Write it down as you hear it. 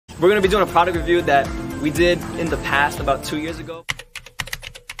We're gonna be doing a product review that we did in the past about 2 years ago.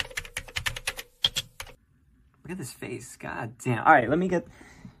 Look at this face, god damn. All right, let me get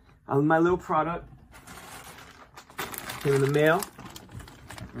my little product. Came in the mail.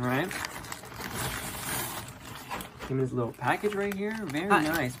 All right. Came in this little package right here. Very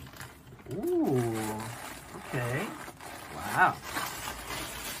nice. Ooh, okay. Wow.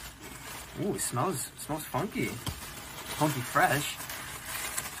 Ooh, it smells funky. Funky fresh.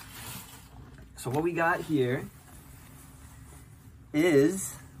 So what we got here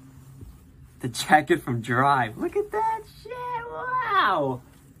is the jacket from Drive. Look at that shit, wow.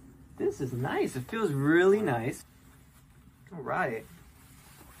 This is nice, it feels really nice. All right.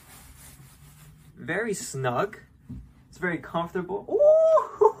 Very snug. It's very comfortable.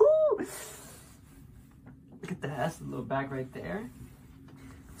 Ooh! Look at that, that's the little bag right there.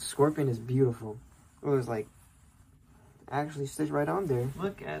 Scorpion is beautiful. It was like actually stitched right on there.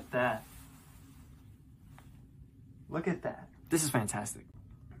 Look at that. Look at that. This is fantastic.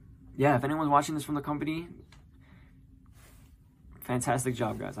 Yeah, if anyone's watching this from the company, fantastic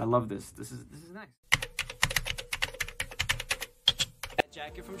job, guys. I love this. This is nice. That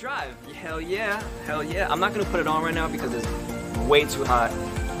jacket from Drive. Hell yeah. Hell yeah. I'm not gonna put it on right now because it's way too hot.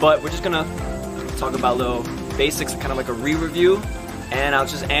 But we're just gonna talk about little basics, kind of like a re-review. And I'll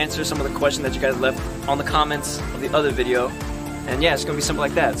just answer some of the questions that you guys left on the comments of the other video. And yeah, it's gonna be simple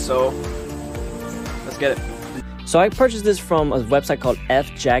like that. So let's get it. So I purchased this from a website called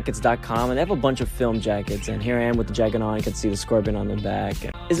FJackets.com, and they have a bunch of film jackets. And here I am with the jacket on. You can see the scorpion on the back.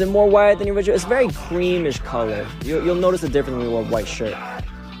 Is it more white than the original? It's very creamish color. You'll notice the difference when you wear a white shirt.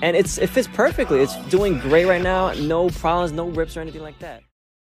 And it fits perfectly. It's doing great right now. No problems, no rips or anything like that.